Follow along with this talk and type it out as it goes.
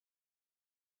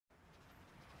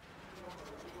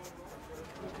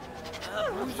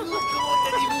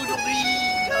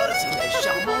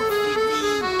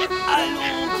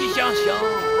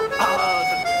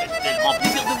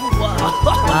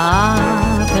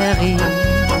à Paris.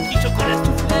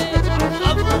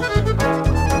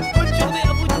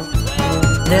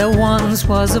 There once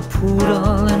was a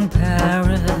poodle in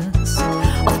Paris.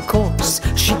 Of course,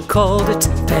 she called it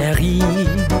Paris.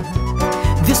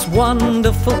 This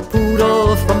wonderful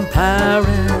poodle from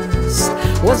Paris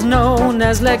was known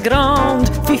as La Grande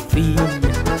Fifi.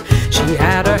 She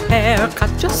had her hair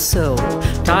cut just so,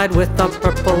 tied with a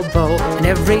purple bow, and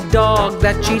every dog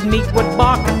that she'd meet would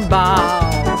bark and bow.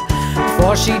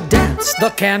 For she danced the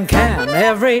can-can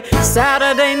every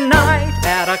Saturday night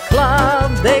at a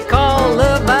club they call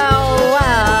the Bow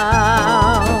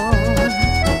Wow.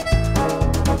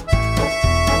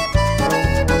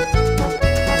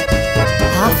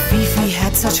 Our Fifi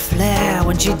had such flair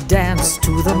when she danced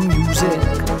to the music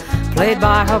played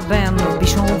by her band of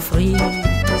Bichon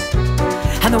Frise.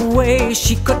 And the way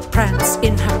she could prance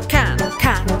in her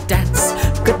can-can dance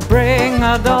could bring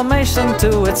a Dalmatian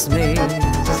to its knees.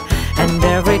 And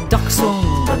every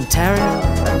dachshund and terrier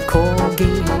and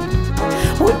corgi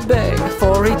would beg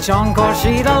for each encore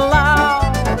she'd allow.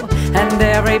 And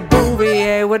every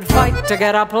bouvier would fight to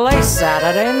get a place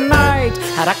Saturday night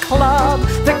at a club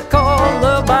they call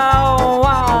the Bow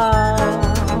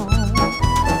Wow.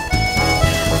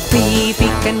 Fifi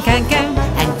can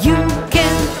and you can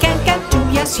too.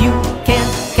 Yes, you can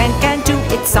too.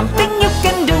 It's something you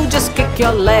can do. Just kick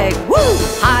your leg, woo,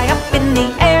 high up in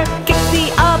the air. Kick the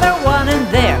other one in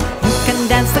there. You can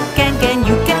dance the can,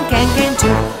 you can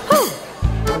too.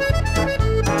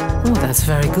 Oh, that's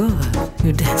very good.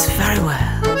 You dance very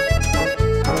well.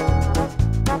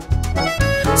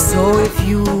 So if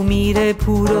you meet a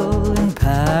poodle in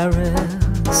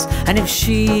Paris, and if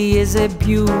she is a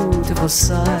beautiful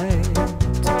sight,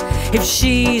 if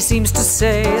she seems to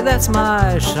say, that's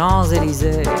my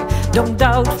Champs-Élysées, don't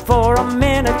doubt for a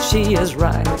minute she is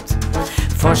right.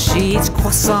 For she eats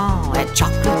croissant and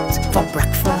chocolate for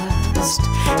breakfast.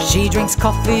 She drinks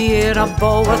coffee in a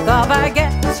bowl with a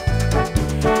baguette.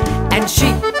 And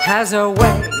she has her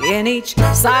way in each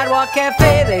sidewalk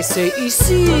cafe. They say,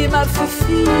 ici ma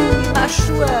fifi, ma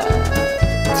chouette.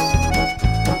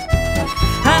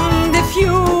 And if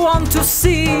you want to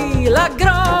see La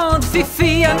Grande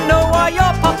Fifi and know why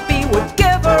your puppy would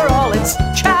give her all its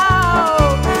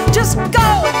chow, just go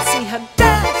and see her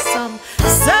dance some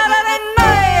Saturday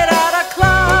night at a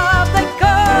club they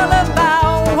call the Bow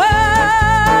Wow.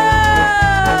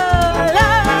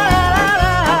 La la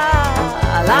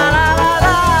la la la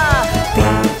la.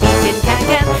 Fifi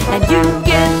can and you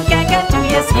can too.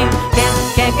 Yes, you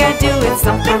can do. It's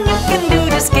something you can do.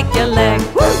 Just kick your leg,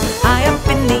 woo, high up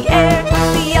in the air.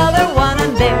 The other one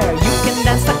in there. You can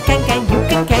dance the can, you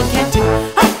can too.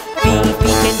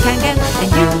 Fifi can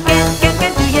and you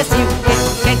can too. Yes, you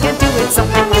can do. It's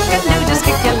something you